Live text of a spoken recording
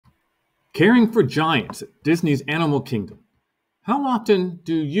Caring for giants at Disney's Animal Kingdom. How often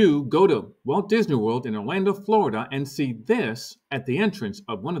do you go to Walt Disney World in Orlando, Florida, and see this at the entrance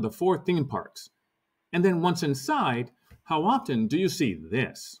of one of the 4 theme parks? And then once inside, how often do you see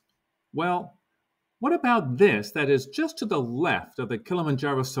this? Well, what about this that is just to the left of the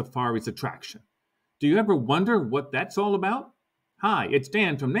Kilimanjaro Safari's attraction? Do you ever wonder what that's all about? Hi, it's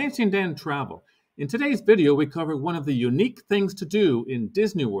Dan from Nancy and Dan Travel. In today's video, we cover one of the unique things to do in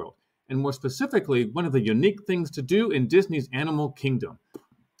Disney World, and more specifically, one of the unique things to do in Disney's Animal Kingdom.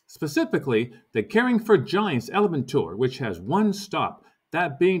 Specifically, the Caring for Giants Elephant Tour, which has one stop,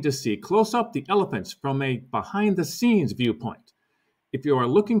 that being to see close up the elephants from a behind-the-scenes viewpoint. If you are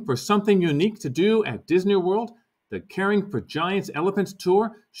looking for something unique to do at Disney World, the Caring for Giants Elephants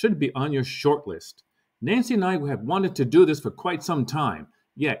Tour should be on your short list. Nancy and I have wanted to do this for quite some time,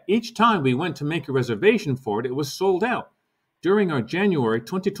 yet each time we went to make a reservation for it, it was sold out. During our January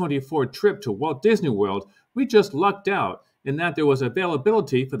 2024 trip to Walt Disney World, we just lucked out in that there was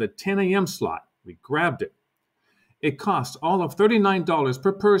availability for the 10 a.m. slot. We grabbed it. It costs all of $39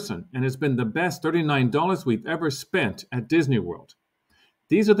 per person and has been the best $39 we've ever spent at Disney World.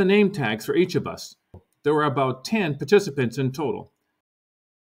 These are the name tags for each of us. There were about 10 participants in total.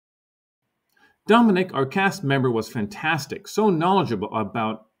 Dominic, our cast member, was fantastic, so knowledgeable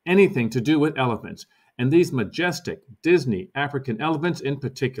about anything to do with elephants, and these majestic Disney African elephants in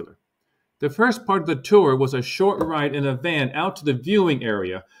particular. The first part of the tour was a short ride in a van out to the viewing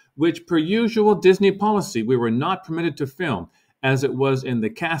area, which per usual Disney policy we were not permitted to film, as it was in the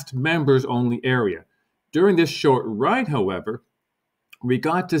cast members only area. During this short ride, however, we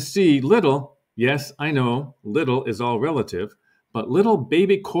got to see little, yes, I know, little is all relative, but little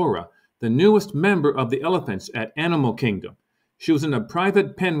baby Cora, the newest member of the elephants at Animal Kingdom. She was in a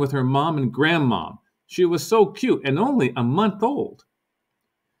private pen with her mom and grandmom. She was so cute and only a month old.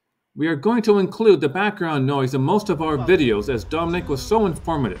 We are going to include the background noise in most of our videos as Dominic was so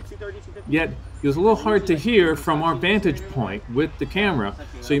informative. Yet, it was a little hard to hear from our vantage point with the camera,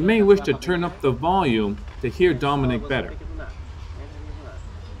 so you may wish to turn up the volume to hear Dominic better.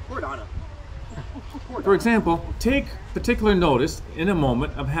 For example, take particular notice in a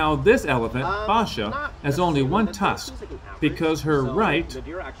moment of how this elephant, Basha, has only one tusk because her right,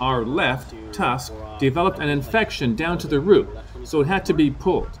 our left, tusk developed an infection down to the root, so it had to be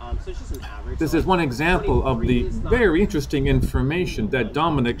pulled. This is one example of the very interesting information that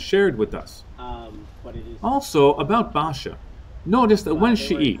Dominic shared with us. Also, about Basha, notice that when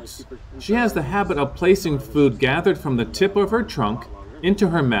she eats, she has the habit of placing food gathered from the tip of her trunk into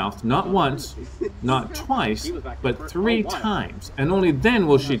her mouth, not once, not twice, but 3 times, and only then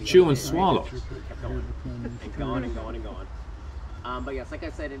will she chew and swallow. But yes, like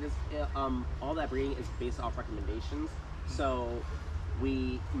I said, it is all that breeding is based off recommendations. So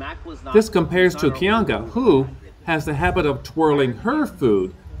Mac was not. This compares to Kyanga, who has the habit of twirling her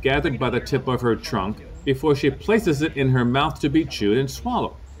food gathered by the tip of her trunk before she places it in her mouth to be chewed and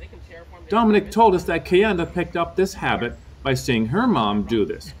swallowed. Dominic told us that Kyanga picked up this habit by seeing her mom do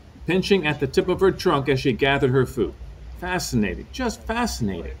this, pinching at the tip of her trunk as she gathered her food. Fascinating, just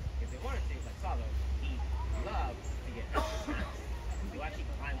fascinating.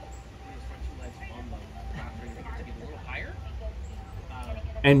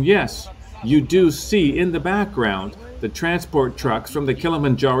 And yes, you do see in the background the transport trucks from the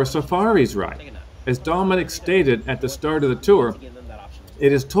Kilimanjaro Safari's ride. As Dominic stated at the start of the tour,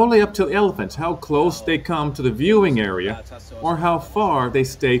 it is totally up to the elephants how close they come to the viewing area or how far they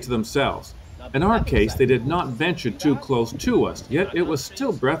stay to themselves. In our case, they did not venture too close to us, yet it was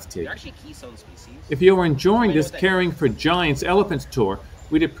still breathtaking. If you are enjoying this Caring for Giants Elephants tour,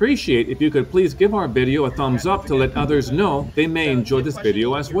 we'd appreciate if you could please give our video a thumbs up to let others know they may enjoy this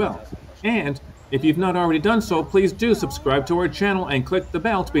video as well. And if you've not already done so, please do subscribe to our channel and click the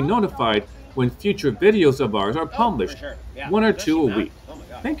bell to be notified when future videos of ours are published, 1 or 2 a week.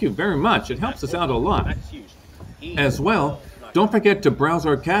 Thank you very much. It helps us out a lot. As well, don't forget to browse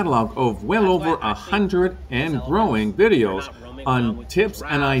our catalog of well over 100 and growing videos on tips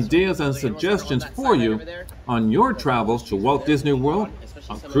and ideas and suggestions for you on your travels to Walt Disney World,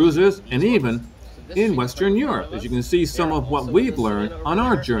 on cruises, and even in Western Europe, as you can see some of what we've learned on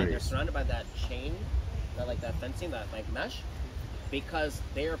our journeys. Surrounded by that chain, that fencing, that mesh, because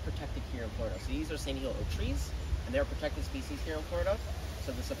they are protected here in Florida. So these are San Diego oak trees, and they're a protected species here in Florida.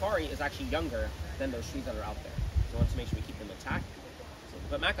 So the safari is actually younger than those trees that are out there. So we want to make sure we keep them intact. So if you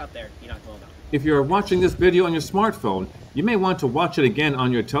put Mac out there, you're not going out. If you're watching this video on your smartphone, you may want to watch it again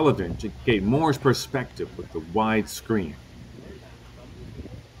on your television to get more perspective with the wide screen.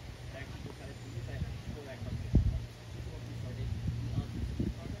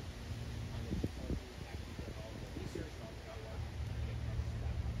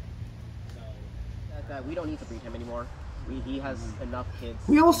 we don't need to breed him anymore. He has enough kids.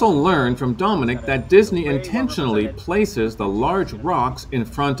 We also learned from Dominic that Disney intentionally places the large rocks in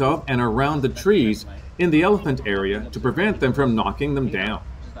front of and around the trees in the elephant area to prevent them from knocking them down.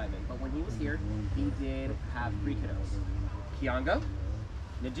 But when he was here, he did have 3 kiddos. Kyanga,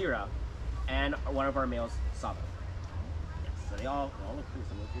 Nadira, and one of our males, Sabo. Yes, so they all look pretty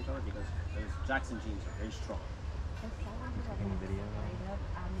similar to each other because those Jackson genes are very strong.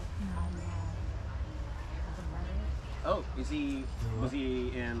 Oh, was he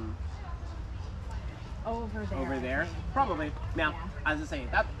in over there? Probably. Now, as I say,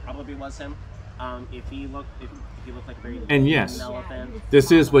 that probably was him. If he looked like a very and yes, elephant,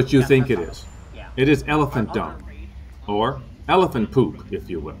 this is what you think it is. Yeah. It is elephant dung, or elephant poop, if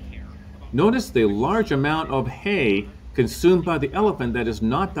you will. Notice the large amount of hay consumed by the elephant that is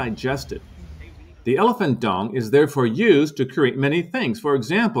not digested. The elephant dung is therefore used to create many things. For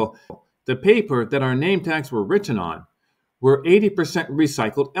example, the paper that our name tags were written on were 80%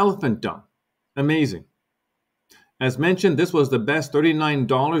 recycled elephant dung. Amazing. As mentioned, this was the best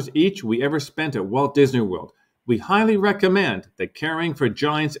 $39 each we ever spent at Walt Disney World. We highly recommend the Caring for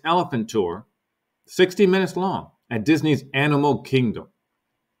Giants Elephant Tour, 60 minutes long, at Disney's Animal Kingdom.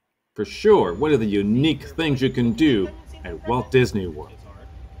 For sure, what are the unique things you can do at Walt Disney World?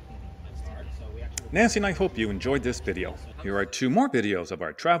 Nancy and I hope you enjoyed this video. Here are 2 more videos of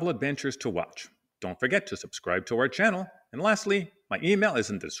our travel adventures to watch. Don't forget to subscribe to our channel. And lastly, my email is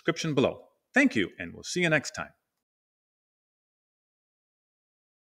in the description below. Thank you, and we'll see you next time.